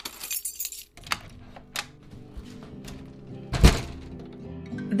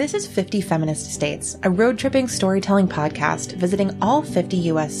This is 50 Feminist States, a road-tripping storytelling podcast visiting all 50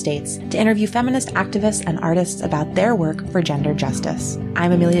 U.S. states to interview feminist activists and artists about their work for gender justice.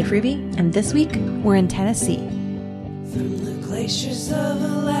 I'm Amelia Fruby, and this week, we're in Tennessee. From the glaciers of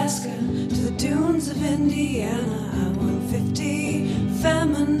Alaska to the dunes of Indiana, I want 50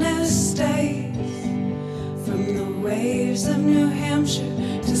 feminist states. From the waves of New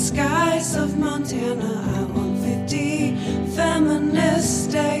Hampshire to skies of Montana, I want 50 feminist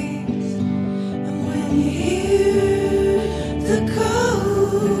states. And when you hear the call,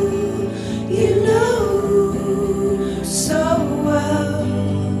 you know so well.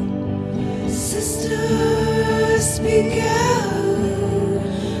 Sisters, speak out,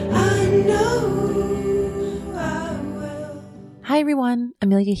 I know I will. Hi everyone,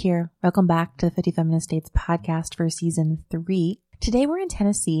 Amelia here. Welcome back to the 50 Feminist States podcast for season 3. Today we're in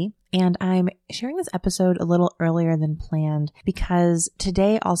Tennessee, and I'm sharing this episode a little earlier than planned because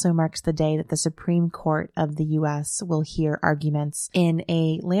today also marks the day that the Supreme Court of the U.S. will hear arguments in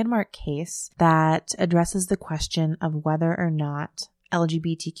a landmark case that addresses the question of whether or not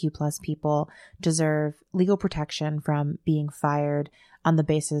LGBTQ plus people deserve legal protection from being fired on the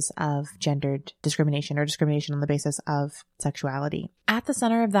basis of gendered discrimination or discrimination on the basis of sexuality. At the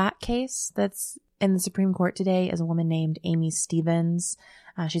center of that case that's in the Supreme Court today is a woman named Amy Stevens.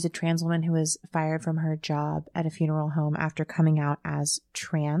 She's a trans woman who was fired from her job at a funeral home after coming out as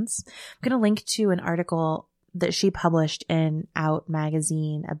trans. I'm going to link to an article that she published in Out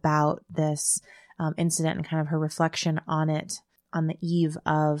magazine about this incident and kind of her reflection on it on the eve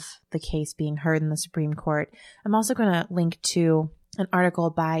of the case being heard in the Supreme Court. I'm also going to link to an article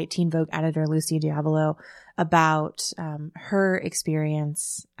by Teen Vogue editor Lucy Diavolo about her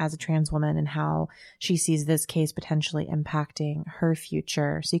experience as a trans woman and how she sees this case potentially impacting her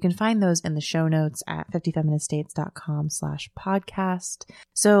future. So you can find those in the show notes at 50feministstates.com/podcast.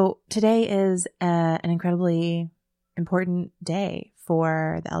 So today is an incredibly important day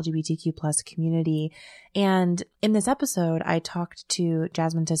for the LGBTQ plus community. And in this episode, I talked to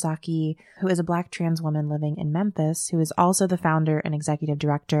Jasmine Tasaki, who is a Black trans woman living in Memphis, who is also the founder and executive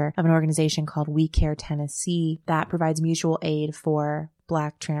director of an organization called We Care Tennessee that provides mutual aid for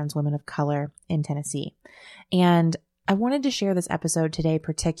Black trans women of color in Tennessee. And I wanted to share this episode today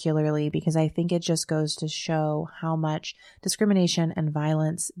particularly because I think it just goes to show how much discrimination and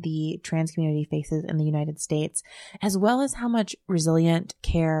violence the trans community faces in the United States, as well as how much resilient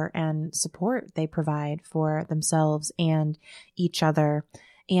care and support they provide for themselves and each other.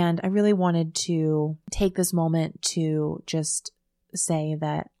 And I really wanted to take this moment to just say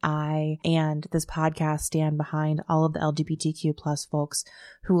that I and this podcast stand behind all of the LGBTQ plus folks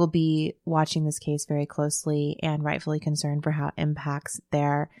who will be watching this case very closely and rightfully concerned for how it impacts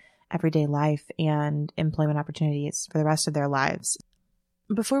their everyday life and employment opportunities for the rest of their lives.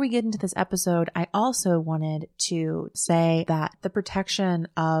 Before we get into this episode, I also wanted to say that the protection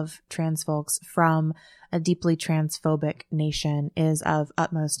of trans folks from a deeply transphobic nation is of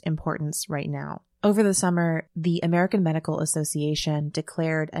utmost importance right now. Over the summer, the American Medical Association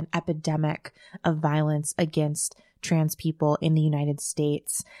declared an epidemic of violence against trans people in the United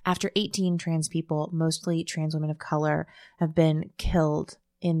States after 18 trans people, mostly trans women of color, have been killed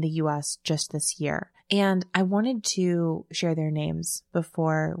in the U.S. just this year. And I wanted to share their names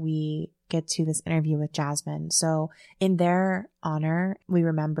before we get to this interview with Jasmine. So in their honor, we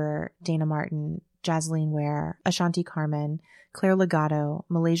remember Dana Martin, Jasleen Ware, Ashanti Carmen, Claire Legato,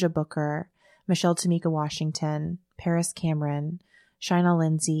 Malaysia Booker, Michelle Tamika Washington, Paris Cameron, Shina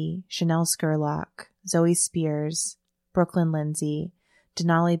Lindsay, Chanel Scurlock, Zoe Spears, Brooklyn Lindsay,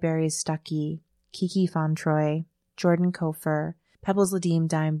 Denali Berries-Stuckey, Kiki Fontroy, Jordan Kofer, Pebbles Ladim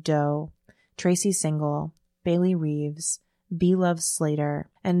Dime Doe, Tracy Single, Bailey Reeves, B. Love Slater,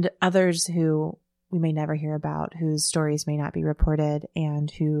 and others who we may never hear about, whose stories may not be reported,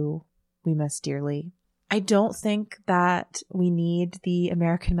 and who we miss dearly. I don't think that we need the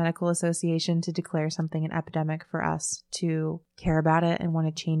American Medical Association to declare something an epidemic for us to care about it and want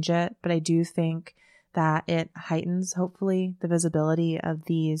to change it. But I do think that it heightens, hopefully, the visibility of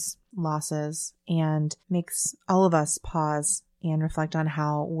these losses and makes all of us pause and reflect on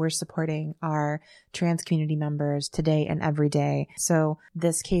how we're supporting our trans community members today and every day. So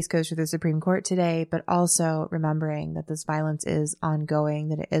this case goes through the Supreme Court today, but also remembering that this violence is ongoing,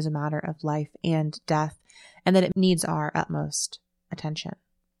 that it is a matter of life and death, and that it needs our utmost attention.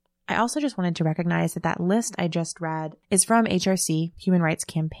 I also just wanted to recognize that that list I just read is from HRC, Human Rights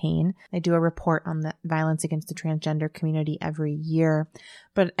Campaign. They do a report on the violence against the transgender community every year.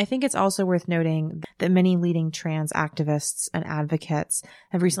 But I think it's also worth noting that many leading trans activists and advocates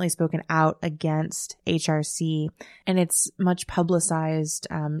have recently spoken out against HRC and its much publicized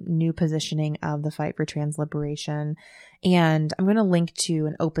new positioning of the fight for trans liberation. And I'm going to link to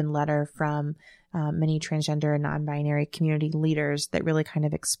an open letter from many transgender and non-binary community leaders that really kind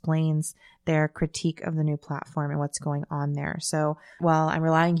of explains their critique of the new platform and what's going on there. So while I'm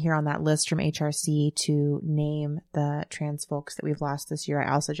relying here on that list from HRC to name the trans folks that we've lost this year,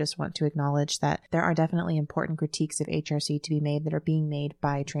 I also just want to acknowledge that there are definitely important critiques of HRC to be made that are being made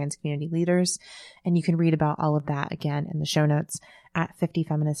by trans community leaders. And you can read about all of that again in the show notes at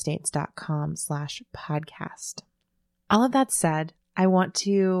 50feministstates.com/podcast. All of that said, I want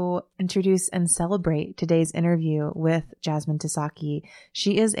to introduce and celebrate today's interview with Jasmine Tasaki.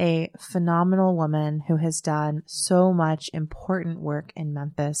 She is a phenomenal woman who has done so much important work in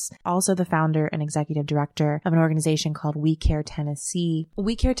Memphis. Also the founder and executive director of an organization called We Care Tennessee.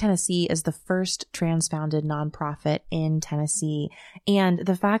 We Care Tennessee is the first trans-founded nonprofit in Tennessee. And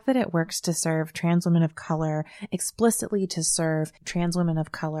the fact that it works to serve trans women of color, explicitly to serve trans women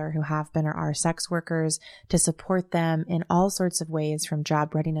of color who have been or are sex workers, to support them in all sorts of ways, from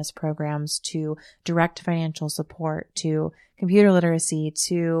job readiness programs to direct financial support to computer literacy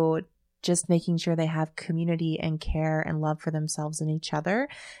to just making sure they have community and care and love for themselves and each other.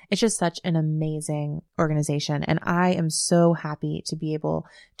 It's just such an amazing organization. And I am so happy to be able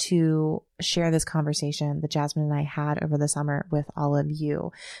to share this conversation that Jasmine and I had over the summer with all of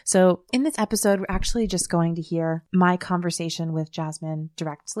you. So in this episode, we're actually just going to hear my conversation with Jasmine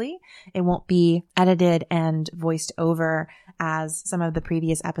directly. It won't be edited and voiced over as some of the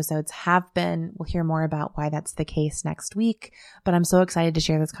previous episodes have been. We'll hear more about why that's the case next week, but I'm so excited to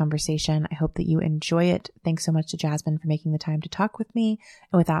share this conversation. I hope that you enjoy it. Thanks so much to Jasmine for making the time to talk with me.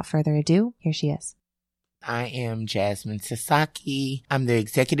 And without further ado, here she is. I am Jasmine Tasaki. I'm the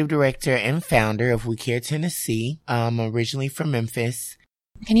executive director and founder of We Care Tennessee. I'm originally from Memphis.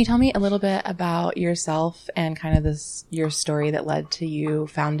 Can you tell me a little bit about yourself and kind of your story that led to you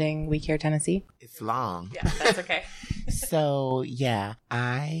founding We Care Tennessee? It's long. Yeah, that's okay. So, yeah,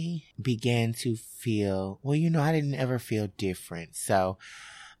 I began to feel, I didn't ever feel different. So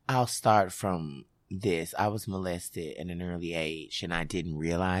I'll start from this. I was molested at an early age and I didn't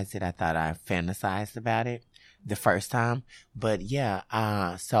realize it. I thought I fantasized about it the first time. But yeah,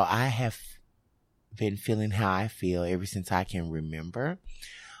 so I have been feeling how I feel ever since I can remember.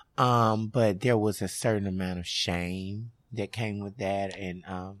 But there was a certain amount of shame that came with that, and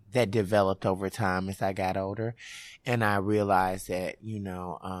that developed over time as I got older. And I realized that,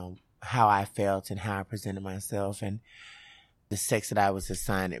 how I felt and how I presented myself and the sex that I was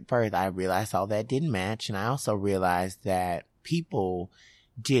assigned at birth, I realized all that didn't match. And I also realized that people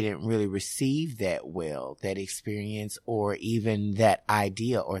didn't really receive that well, that experience, or even that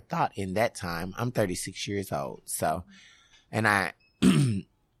idea or thought in that time. I'm 36 years old. So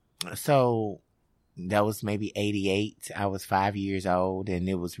that was maybe 88. I was 5 years old, and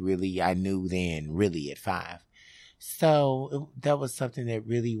it was really, I knew then, really at 5. So that was something that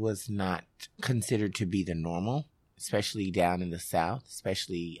really was not considered to be the normal, especially down in the South,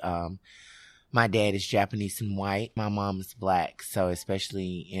 especially, my dad is Japanese and white. My mom is black. So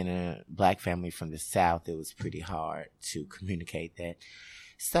especially in a black family from the South, it was pretty hard to communicate that.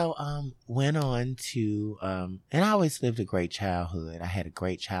 So, went on to, and I always lived a great childhood. I had a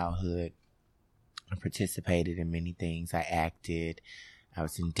great childhood. I participated in many things. I acted. I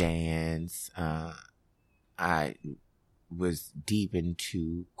was in dance. I was deep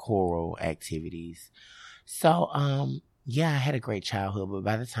into choral activities. So, yeah, I had a great childhood, but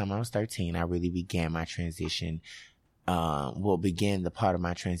by the time I was 13, I really began my transition, began the part of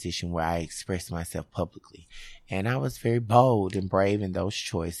my transition where I expressed myself publicly. And I was very bold and brave in those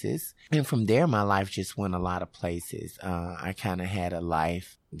choices. And from there, my life just went a lot of places. I kind of had a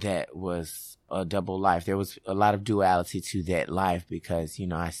life that was a double life. There was a lot of duality to that life because,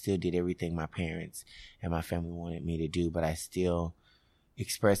 I still did everything my parents and my family wanted me to do, but I still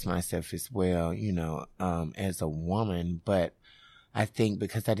expressed myself as well, as a woman. But I think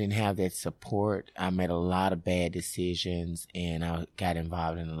because I didn't have that support, I made a lot of bad decisions and I got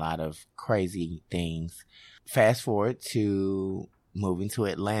involved in a lot of crazy things. Fast forward to moving to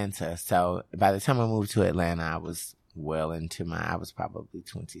Atlanta. So by the time I moved to Atlanta, I was well into I was probably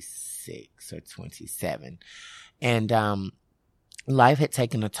 26 or 27. And life had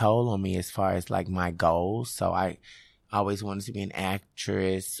taken a toll on me as far as like my goals. So I always wanted to be an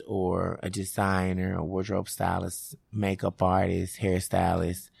actress or a designer, a wardrobe stylist, makeup artist,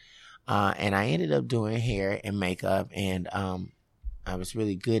 hairstylist. And I ended up doing hair and makeup, and I was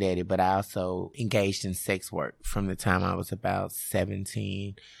really good at it, but I also engaged in sex work from the time I was about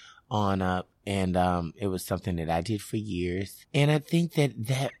 17 on up. And it was something that I did for years. And I think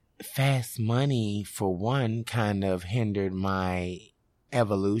that fast money, for one, kind of hindered my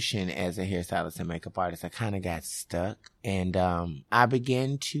evolution as a hairstylist and makeup artist. I kind of got stuck, and I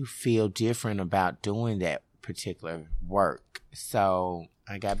began to feel different about doing that particular work. So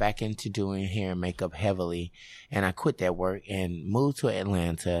I got back into doing hair and makeup heavily, and I quit that work and moved to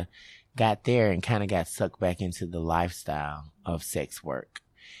Atlanta, got there and kind of got sucked back into the lifestyle of sex work,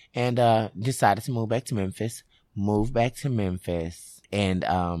 and decided to move back to Memphis, and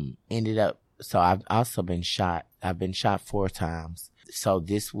ended up, so I've also been shot. I've been shot 4 times. So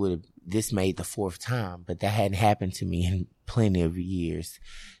this made the 4th time, but that hadn't happened to me in plenty of years.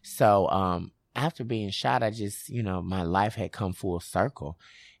 So, after being shot, I just, my life had come full circle,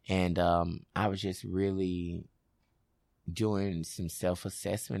 and, I was just really doing some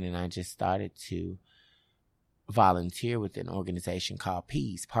self-assessment, and I just started to volunteer with an organization called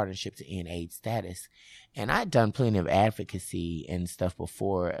PEACE, Partnership to End AIDS Status. And I'd done plenty of advocacy and stuff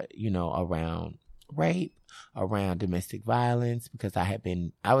before, around rape, around domestic violence, because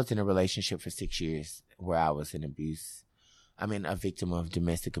I was in a relationship for 6 years where I was a victim of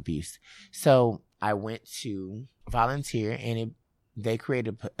domestic abuse. So I went to volunteer, and they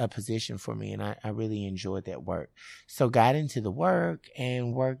created a position for me, and I really enjoyed that work. So got into the work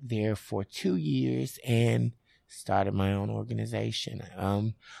and worked there for 2 years and started my own organization.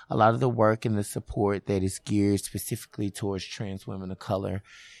 A lot of the work and the support that is geared specifically towards trans women of color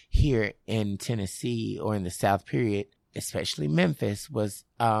here in Tennessee, or in the South period, especially Memphis, was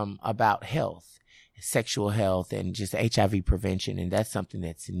about health, sexual health, and just HIV prevention. And that's something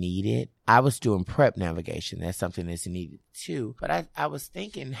that's needed. I was doing PrEP navigation. That's something that's needed too. But I was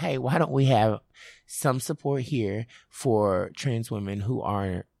thinking, hey, why don't we have some support here for trans women who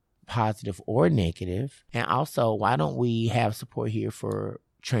are positive or negative? And also, why don't we have support here for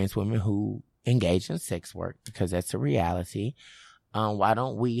trans women who engage in sex work? Because that's a reality. Why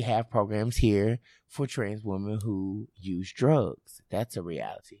don't we have programs here for trans women who use drugs? That's a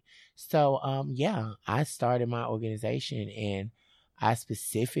reality. So, I started my organization, and I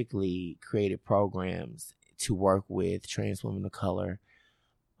specifically created programs to work with trans women of color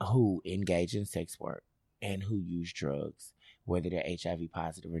who engage in sex work and who use drugs, whether they're HIV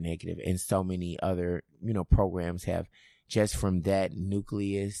positive or negative. And so many other, programs have, just from that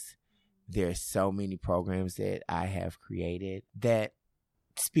nucleus, there's so many programs that I have created that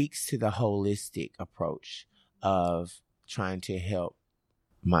speaks to the holistic approach of trying to help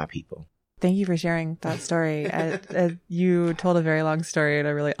my people. Thank you for sharing that story. You told a very long story in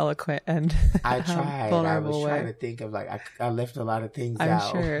a really eloquent and I tried. vulnerable I was way. trying to think of I left a lot of things I'm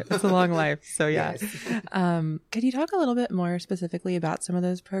out. sure it's a long life. So yeah. Yes. Could you talk a little bit more specifically about some of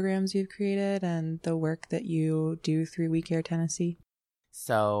those programs you've created and the work that you do through We Care Tennessee?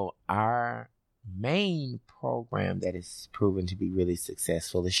 So our main program that is proven to be really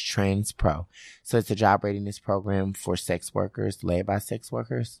successful is Trans Pro. So it's a job readiness program for sex workers, led by sex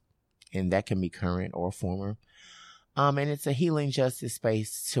workers, and that can be current or former. And it's a healing justice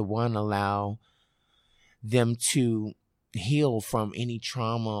space to, one, allow them to heal from any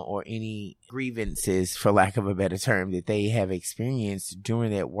trauma or any grievances, for lack of a better term, that they have experienced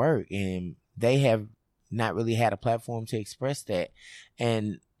during that work, and they have not really had a platform to express that,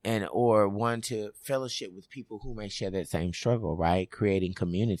 and or one to fellowship with people who may share that same struggle, right? Creating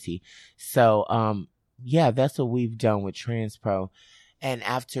community. So, that's what we've done with Trans Pro. And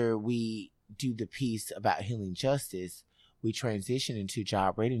after we do the piece about healing justice, we transition into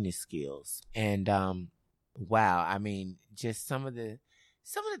job readiness skills. And, just some of the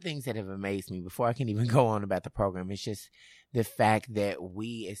things that have amazed me before I can even go on about the program. It's just the fact that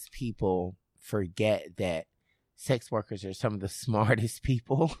we as people forget that sex workers are some of the smartest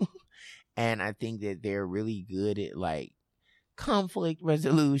people. And I think that they're really good at conflict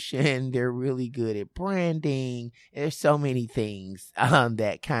resolution. They're really good at branding. There's so many things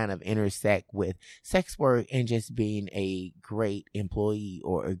that kind of intersect with sex work and just being a great employee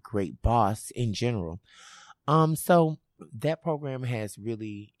or a great boss in general. So that program has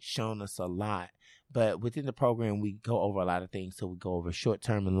really shown us a lot. But within the program, we go over a lot of things. So we go over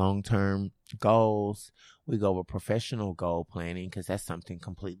short-term and long-term goals. We go over professional goal planning, because that's something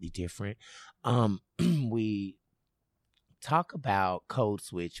completely different. We talk about code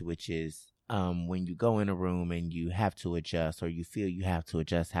switch, which is when you go in a room and you have to adjust, or you feel you have to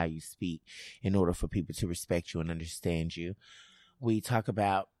adjust how you speak in order for people to respect you and understand you. We talk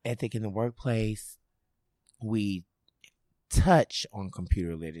about ethic in the workplace. We touch on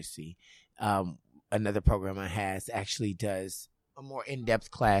computer literacy. Another program I has actually does a more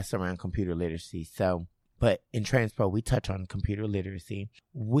in-depth class around computer literacy. So But in TransPro, we touch on computer literacy.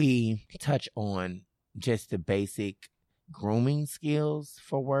 We touch on just the basic grooming skills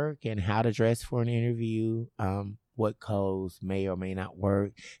for work and how to dress for an interview, what codes may or may not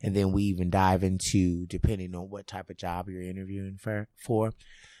work. And then we even dive into, depending on what type of job you're interviewing for.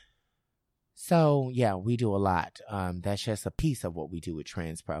 So, yeah, we do a lot. That's just a piece of what we do with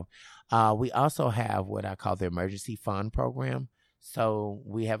TransPro. We also have what I call the Emergency Fund Program. So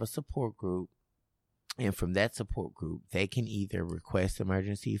we have a support group. And from that support group, they can either request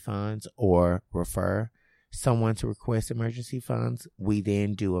emergency funds or refer someone to request emergency funds. We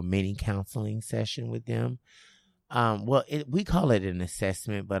then do a mini counseling session with them. We call it an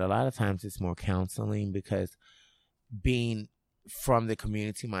assessment, but a lot of times it's more counseling because being from the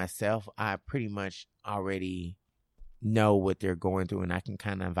community myself, I pretty much already know what they're going through and I can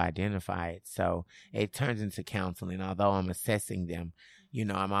kind of identify it. So it turns into counseling. Although I'm assessing them,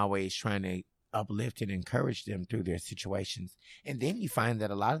 I'm always trying to uplift and encourage them through their situations. And then you find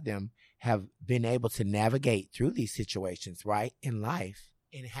that a lot of them have been able to navigate through these situations, right, in life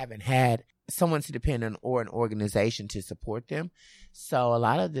and haven't had someone to depend on or an organization to support them. So a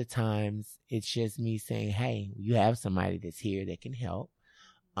lot of the times it's just me saying, hey, you have somebody that's here that can help.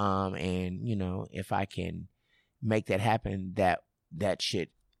 And, if I can make that happen, that should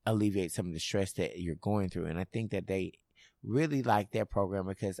alleviate some of the stress that you're going through. And I think that they really like their program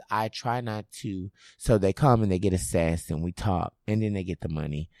because I try not to. So they come and they get assessed and we talk and then they get the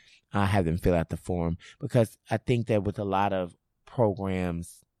money. I have them fill out the form because I think that with a lot of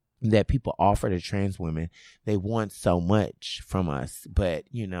programs that people offer to trans women, they want so much from us. But,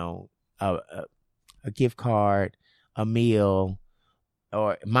 a gift card, a meal,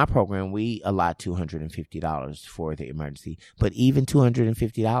 or my program, we allot $250 for the emergency. But even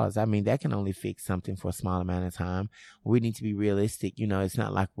 $250, that can only fix something for a small amount of time. We need to be realistic. It's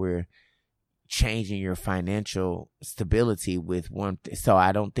not like we're changing your financial stability with one. So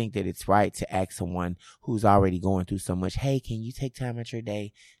I don't think that it's right to ask someone who's already going through so much, hey, can you take time out your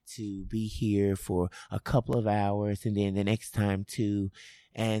day to be here for a couple of hours and then the next time too,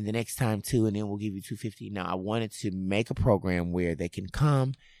 and the next time too, and then we'll give you $250. Now I wanted to make a program where they can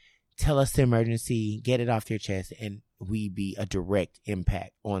come, tell us the emergency, get it off their chest, and we be a direct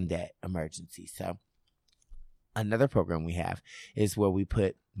impact on that emergency. So another program we have is where we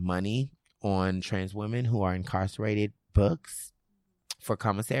put money on trans women who are incarcerated books for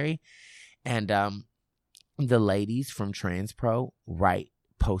commissary. And the ladies from TransPro write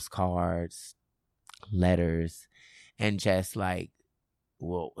postcards, letters, and just like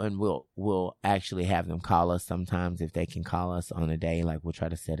we'll actually have them call us sometimes if they can call us on a day. Like we'll try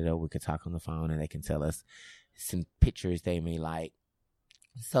to set it up. We could talk on the phone and they can tell us some pictures they may like.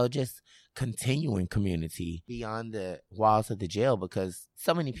 So just continuing community beyond the walls of the jail because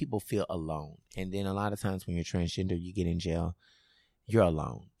so many people feel alone. And then a lot of times when you're transgender, you get in jail, you're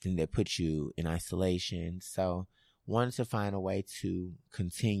alone and they put you in isolation. So wanted to find a way to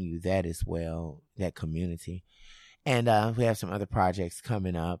continue that as well, that community. And we have some other projects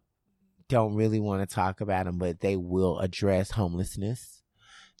coming up. Don't really want to talk about them, but they will address homelessness.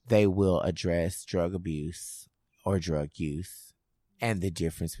 They will address drug abuse or drug use. And the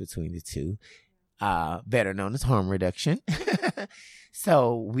difference between the two, better known as harm reduction.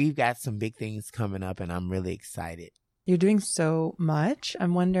 So we've got some big things coming up and I'm really excited. You're doing so much.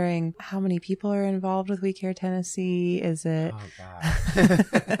 I'm wondering how many people are involved with We Care Tennessee. Is it? Oh,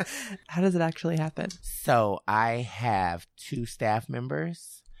 God. How does it actually happen? So I have 2 staff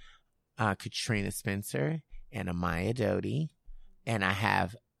members, Katrina Spencer and Amaya Doty. And I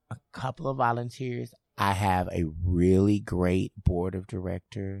have a couple of volunteers. I have a really great board of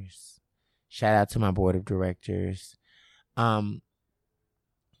directors. Shout out to my board of directors. And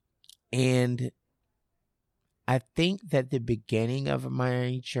I think that the beginning of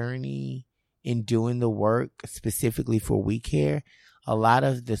my journey in doing the work specifically for We Care, a lot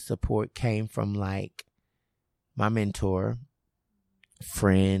of the support came from like my mentor,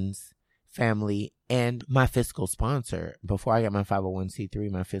 friends, family, and my fiscal sponsor. Before I got my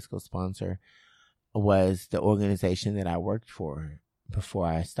 501c3, my fiscal sponsor was the organization that I worked for before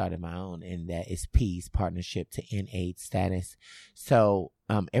I started my own, and that is PEACE, Partnership to End AIDS Status. So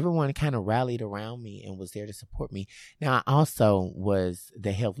everyone kind of rallied around me and was there to support me. Now, I also was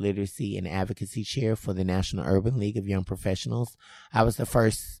the Health Literacy and Advocacy Chair for the National Urban League of Young Professionals. I was the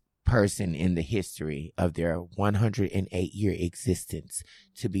first person in the history of their 108-year existence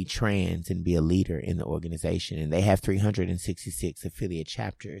to be trans and be a leader in the organization, and they have 366 affiliate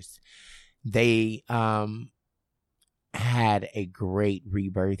chapters. They had a great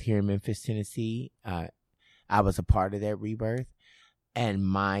rebirth here in Memphis, Tennessee. I was a part of that rebirth, and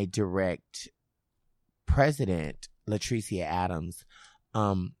my direct president, Latricia Adams,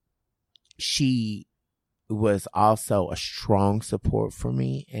 she was also a strong support for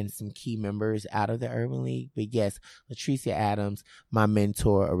me and some key members out of the Urban League. But yes, Latricia Adams, my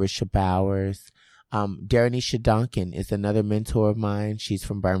mentor, Arisha Bowers, Darrenisha Duncan is another mentor of mine. She's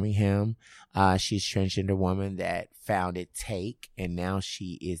from Birmingham. She's a transgender woman that founded Take, and now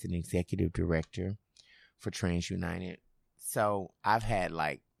she is an executive director for Trans United. So I've had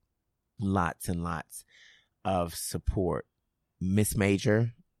like lots and lots of support. Miss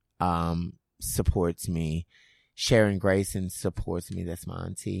Major, supports me. Sharon Grayson supports me. That's my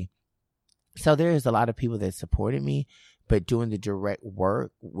auntie. So there's a lot of people that supported me, but doing the direct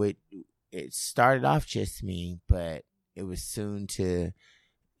work it started off just me, but it was soon to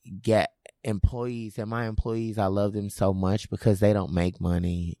get employees. And my employees, I love them so much because they don't make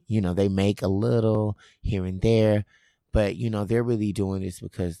money. You know, they make a little here and there, but you know, they're really doing this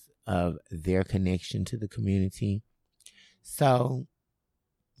because of their connection to the community. So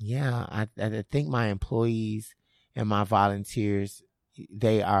yeah, I think my employees and my volunteers,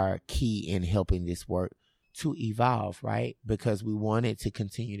 they are key in helping this work to evolve, right? Because we want it to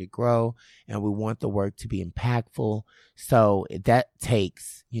continue to grow and we want the work to be impactful. So that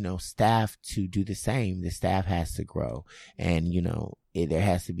takes, you know, staff to do the same. The staff has to grow, and, you know, there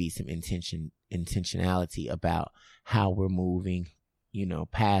has to be some intentionality about how we're moving, you know,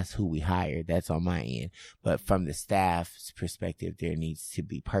 past who we hired. That's on my end. But from the staff's perspective, there needs to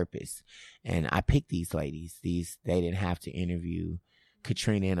be purpose. And I picked these ladies. They didn't have to interview.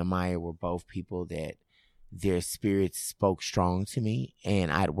 Katrina and Amaya were both people that their spirits spoke strong to me, and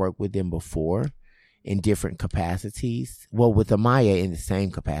I'd worked with them before in different capacities. Well, with Amaya in the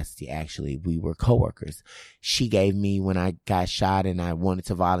same capacity, actually. We were coworkers. She gave me, when I got shot and I wanted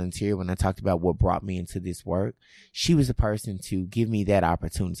to volunteer, when I talked about what brought me into this work, she was the person to give me that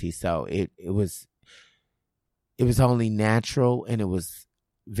opportunity. So it was only natural, and it was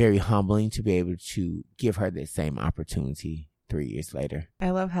very humbling to be able to give her the same opportunity 3 years later. I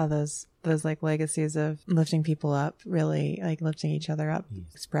love how those like legacies of lifting people up, really like lifting each other up,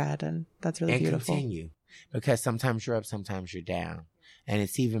 spread, and that's really beautiful. And continue, because sometimes you're up, sometimes you're down, and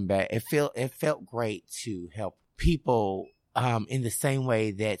it's even better. It felt great to help people in the same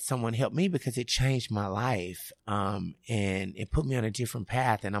way that someone helped me, because it changed my life, and it put me on a different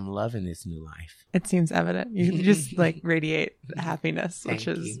path, and I'm loving this new life. It seems evident. You just like radiate happiness, which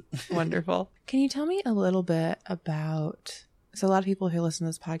is wonderful. Can you tell me a little bit about? So a lot of people who listen to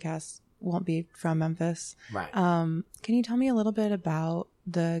this podcast won't be from Memphis. Right. Can you tell me a little bit about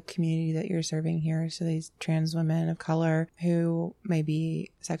the community that you're serving here? So these trans women of color who may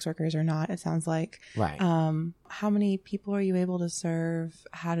be sex workers or not, it sounds like. Right. How many people are you able to serve?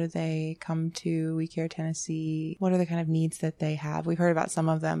 How do they come to We Care Tennessee? What are the kind of needs that they have? We've heard about some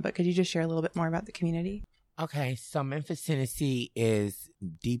of them, but could you just share a little bit more about the community? Okay, so Memphis, Tennessee is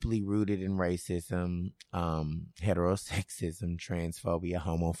deeply rooted in racism, heterosexism, transphobia,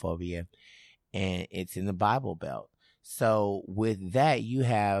 homophobia, and it's in the Bible Belt. So with that, you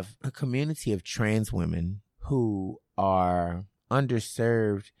have a community of trans women who are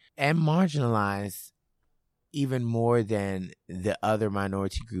underserved and marginalized even more than the other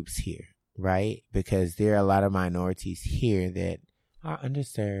minority groups here, right? Because there are a lot of minorities here that are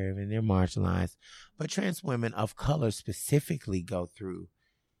underserved and they're marginalized. But trans women of color specifically go through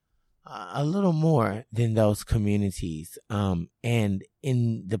a little more than those communities. And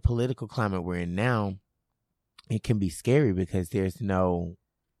in the political climate we're in now, it can be scary because there's no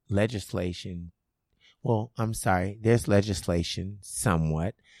legislation. Well, I'm sorry, there's legislation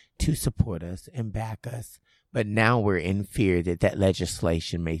somewhat to support us and back us. But now we're in fear that that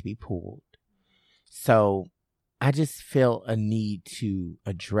legislation may be pulled. So I just felt a need to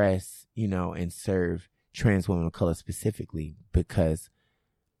address, and serve trans women of color specifically, because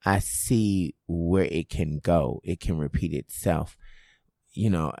I see where it can go. It can repeat itself,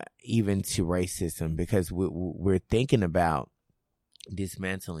 even to racism, because we're thinking about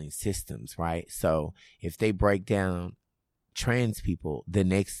dismantling systems, right? So if they break down trans people,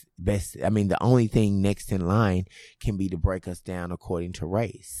 the only thing next in line can be to break us down according to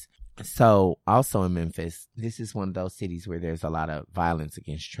race. So also in Memphis, this is one of those cities where there's a lot of violence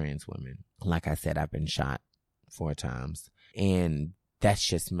against trans women. Like I said, I've been shot 4 times, and that's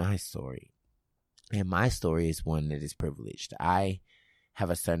just my story. And my story is one that is privileged. I have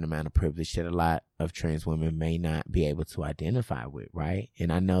a certain amount of privilege that a lot of trans women may not be able to identify with, right?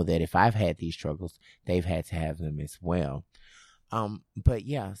 And I know that if I've had these struggles, they've had to have them as well. But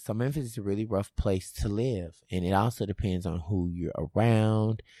yeah, so Memphis is a really rough place to live. And it also depends on who you're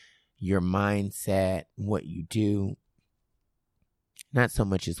around, your mindset, what you do. Not so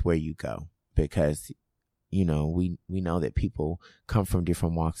much as where you go, because you know, we know that people come from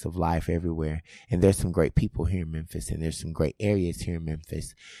different walks of life everywhere. And there's some great people here in Memphis, and there's some great areas here in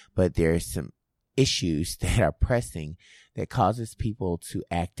Memphis. But there's some issues that are pressing that causes people to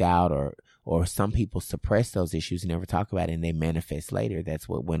act out, or some people suppress those issues and never talk about it, and they manifest later. That's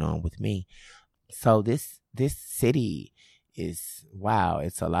what went on with me. So this city is, wow,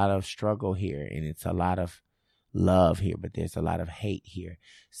 it's a lot of struggle here, and it's a lot of love here, but there's a lot of hate here.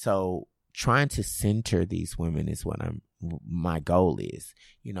 So trying to center these women is what my goal is.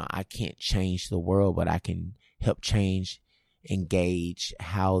 You know, I can't change the world, but I can help engage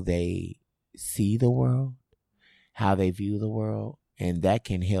how they see the world, how they view the world, and that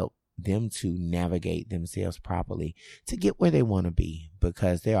can help them to navigate themselves properly to get where they want to be,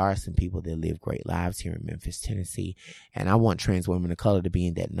 because there are some people that live great lives here in Memphis, Tennessee, and I want trans women of color to be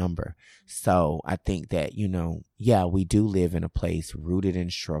in that number. So I think that, you know, yeah, we do live in a place rooted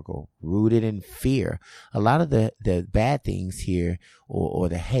in struggle, rooted in fear. A lot of the bad things here, or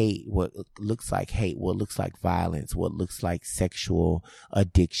the hate, what looks like hate, what looks like violence, what looks like sexual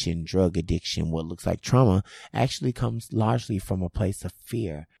addiction, drug addiction, what looks like trauma, actually comes largely from a place of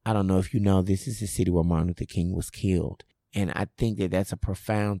fear. I don't know if you know, this is the city where Martin Luther King was killed. And I think that that's a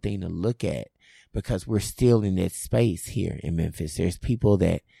profound thing to look at, because we're still in that space here in Memphis. There's people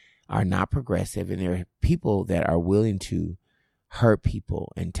that are not progressive, and there are people that are willing to hurt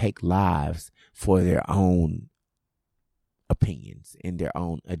people and take lives for their own opinions and their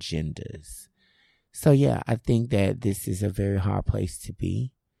own agendas. So yeah, I think that this is a very hard place to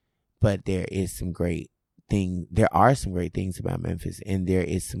be, but there are some great things about Memphis, and there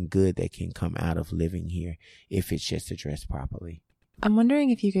is some good that can come out of living here if it's just addressed properly. I'm wondering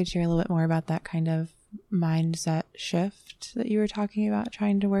if you could share a little bit more about that kind of mindset shift that you were talking about,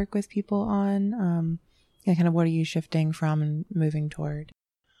 trying to work with people on, and kind of what are you shifting from and moving toward?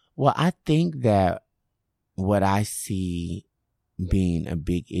 Well, I think that what I see being a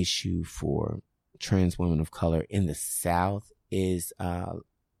big issue for trans women of color in the South is the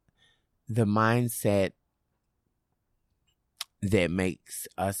mindset that makes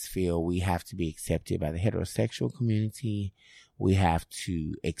us feel we have to be accepted by the heterosexual community. We have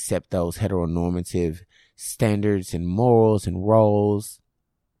to accept those heteronormative standards and morals and roles,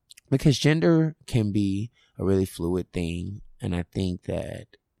 because gender can be a really fluid thing. And I think that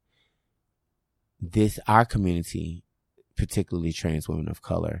our community, particularly trans women of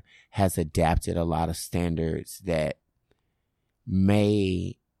color, has adapted a lot of standards that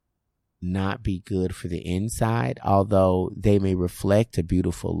may not be good for the inside, although they may reflect a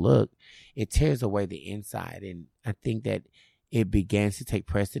beautiful look. It tears away the inside, and I think that it begins to take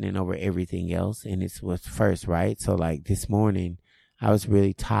precedent over everything else, and it's what's first, right? So like this morning, I was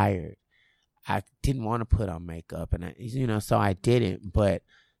really tired. I didn't want to put on makeup, and so I didn't. But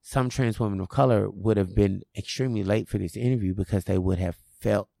some trans women of color would have been extremely late for this interview because they would have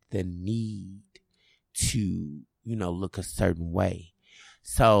felt the need to, look a certain way.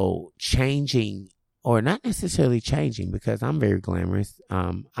 So changing, or not necessarily changing, because I'm very glamorous.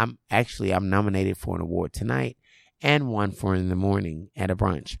 I'm nominated for an award tonight and one for in the morning at a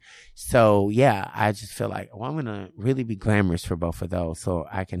brunch. So yeah, I just feel like, I'm going to really be glamorous for both of those so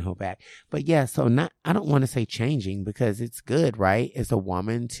I can hold back. But yeah, I don't want to say changing, because it's good, right? As a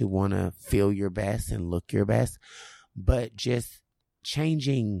woman to want to feel your best and look your best, but just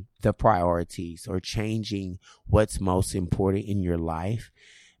changing the priorities, or changing what's most important in your life.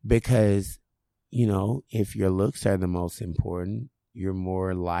 Because, if your looks are the most important, you're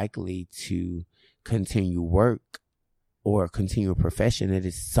more likely to continue work or continue a profession that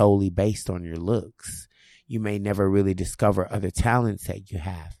is solely based on your looks. You may never really discover other talents that you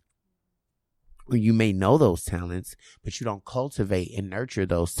have. Or you may know those talents, but you don't cultivate and nurture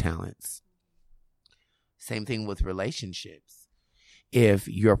those talents. Same thing with relationships. If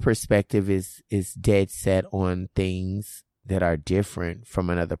your perspective is dead set on things that are different from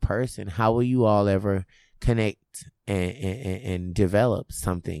another person, how will you all ever connect and develop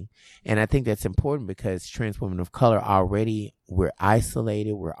something? And I think that's important, because trans women of color already, we're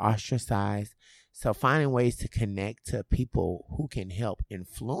isolated, we're ostracized. So finding ways to connect to people who can help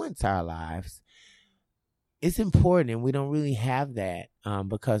influence our lives is important. And we don't really have that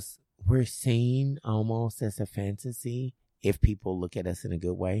because we're seen almost as a fantasy. If people look at us in a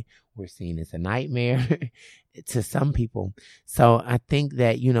good way, we're seen as a nightmare to some people. So I think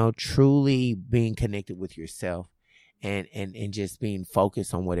that, truly being connected with yourself and just being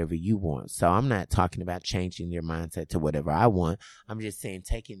focused on whatever you want. So I'm not talking about changing their mindset to whatever I want. I'm just saying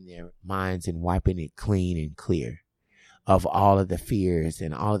taking their minds and wiping it clean and clear of all of the fears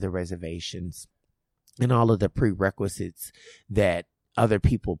and all of the reservations and all of the prerequisites that other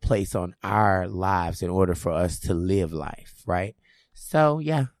people place on our lives in order for us to live life, right? So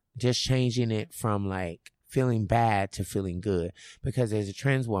yeah, just changing it from like feeling bad to feeling good. Because as a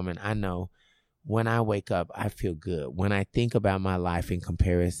trans woman, I know when I wake up, I feel good. When I think about my life in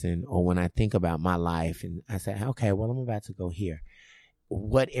comparison, or when I think about my life and I say, okay, well, I'm about to go here,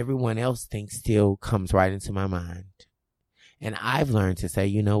 what everyone else thinks still comes right into my mind. And I've learned to say,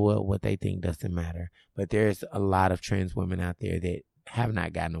 you know what they think doesn't matter. But there's a lot of trans women out there that have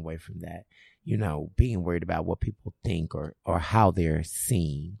not gotten away from that, you know, being worried about what people think or how they're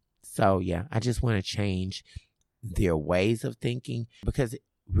seen. So yeah, I just want to change their ways of thinking, because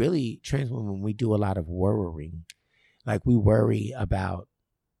really trans women, we do a lot of worrying. Like we worry about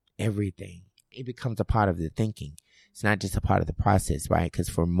everything. It becomes a part of the thinking. It's not just a part of the process, right? Because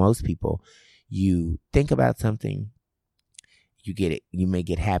for most people, you think about something, you get it, you may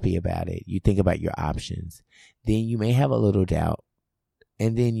get happy about it, you think about your options, then you may have a little doubt,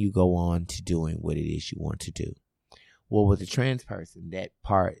 and then you go on to doing what it is you want to do. Well, with a trans person, that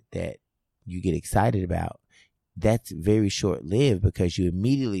part that you get excited about, that's very short-lived, because you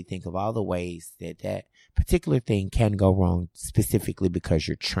immediately think of all the ways that that particular thing can go wrong, specifically because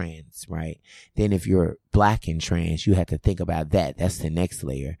you're trans, right? Then if you're Black and trans, you have to think about that. That's the next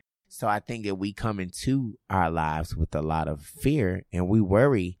layer. So I think that we come into our lives with a lot of fear, and we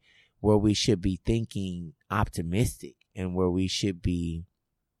worry where we should be thinking optimistic and where we should be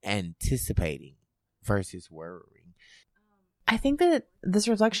anticipating versus worrying. I think that this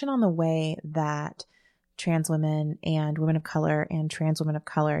reflection on the way that trans women and women of color and trans women of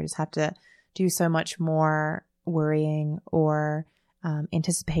color just have to do so much more worrying or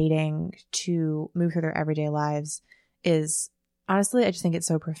anticipating to move through their everyday lives is, honestly, I just think it's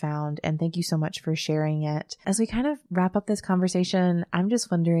so profound. And thank you so much for sharing it. As we kind of wrap up this conversation, I'm just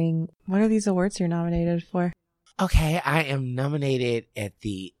wondering, what are these awards you're nominated for? Okay, I am nominated at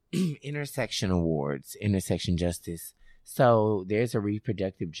the Intersection Awards, Intersection Justice. So there's a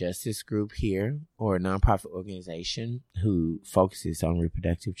reproductive justice group here, or a nonprofit organization who focuses on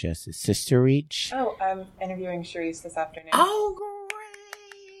reproductive justice. Sister Reach. Oh, I'm interviewing Charisse this afternoon. Oh,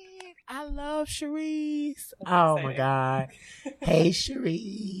 great. I love Charisse. Oh, my God. Hey,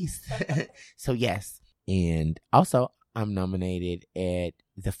 Charisse. So, yes. And also, I'm nominated at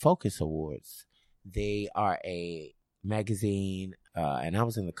the Focus Awards. They are a magazine, and I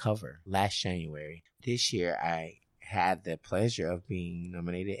was in the cover last January. This year, I had the pleasure of being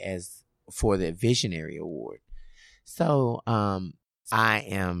nominated for the Visionary Award. So I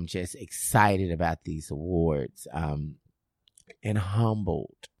am just excited about these awards and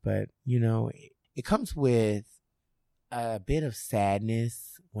humbled. But, you know, it comes with a bit of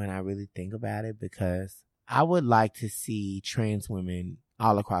sadness when I really think about it, because I would like to see trans women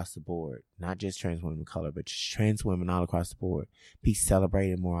all across the board, not just trans women of color, but just trans women all across the board, be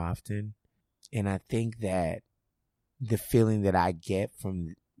celebrated more often. And I think that the feeling that I get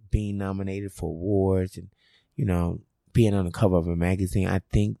from being nominated for awards and, you know, being on the cover of a magazine, I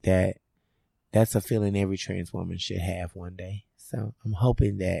think that that's a feeling every trans woman should have one day. So I'm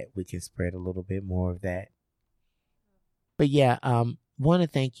hoping that we can spread a little bit more of that. But yeah, want to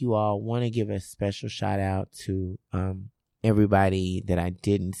thank you all. Want to give a special shout out to everybody that I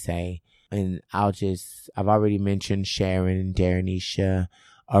didn't say. And I've already mentioned Sharon, Darrenisha,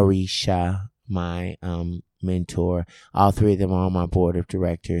 Arisha, my mentor. All three of them are on my board of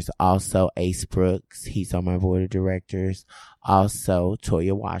directors. Also Ace Brooks, he's on my board of directors. Also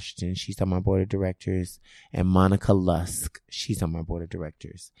Toya Washington, she's on my board of directors. And Monica Lusk, she's on my board of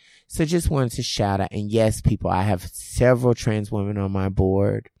directors. So just wanted to shout out. And yes, people, I have several trans women on my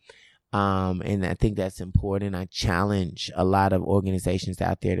board. And I think that's important. I challenge a lot of organizations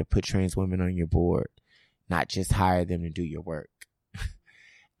out there to put trans women on your board, not just hire them to do your work.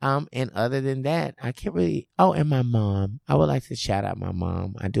 And other than that, I can't really, and my mom. I would like to shout out my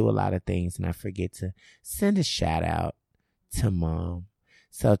mom. I do a lot of things and I forget to send a shout out to Mom.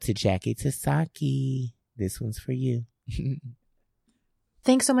 So to Jackie Tasaki, this one's for you.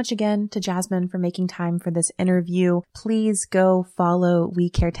 Thanks so much again to Jasmine for making time for this interview. Please go follow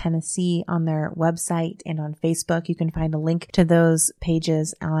We Care Tennessee on their website and on Facebook. You can find a link to those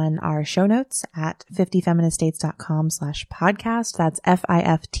pages on our show notes at 50feministstates.com/podcast. That's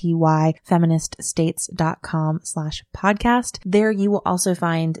FIFTY feministstates.com/podcast. There you will also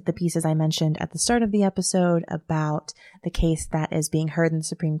find the pieces I mentioned at the start of the episode about the case that is being heard in the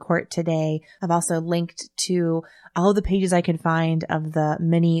Supreme Court today. I've also linked to all of the pages I could find of the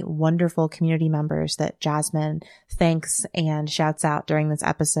many wonderful community members that Jasmine thanks and shouts out during this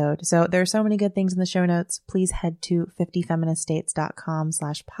episode. So there are so many good things in the show notes. Please head to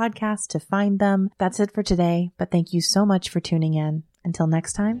 50feministstates.com/podcast to find them. That's it for today, but thank you so much for tuning in. Until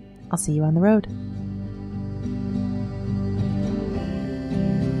next time, I'll see you on the road.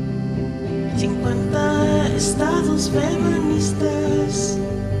 50 estados feministas.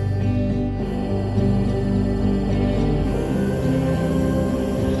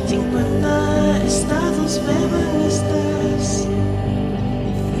 50 estados feministas.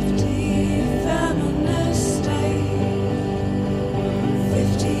 50 feminist state.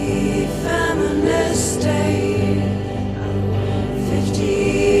 50 feminist state.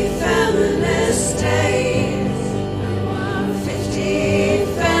 50 feminist state. 50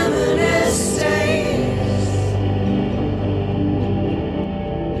 feminist states.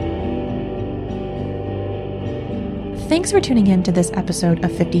 Thanks for tuning in to this episode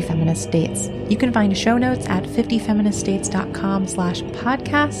of 50 Feminist States. You can find show notes at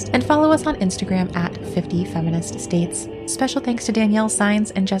 50feministstates.com/podcast and follow us on Instagram at 50 Feminist States. Special thanks to Danielle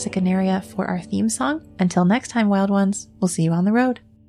Sines and Jessica Naria for our theme song. Until next time, wild ones, we'll see you on the road.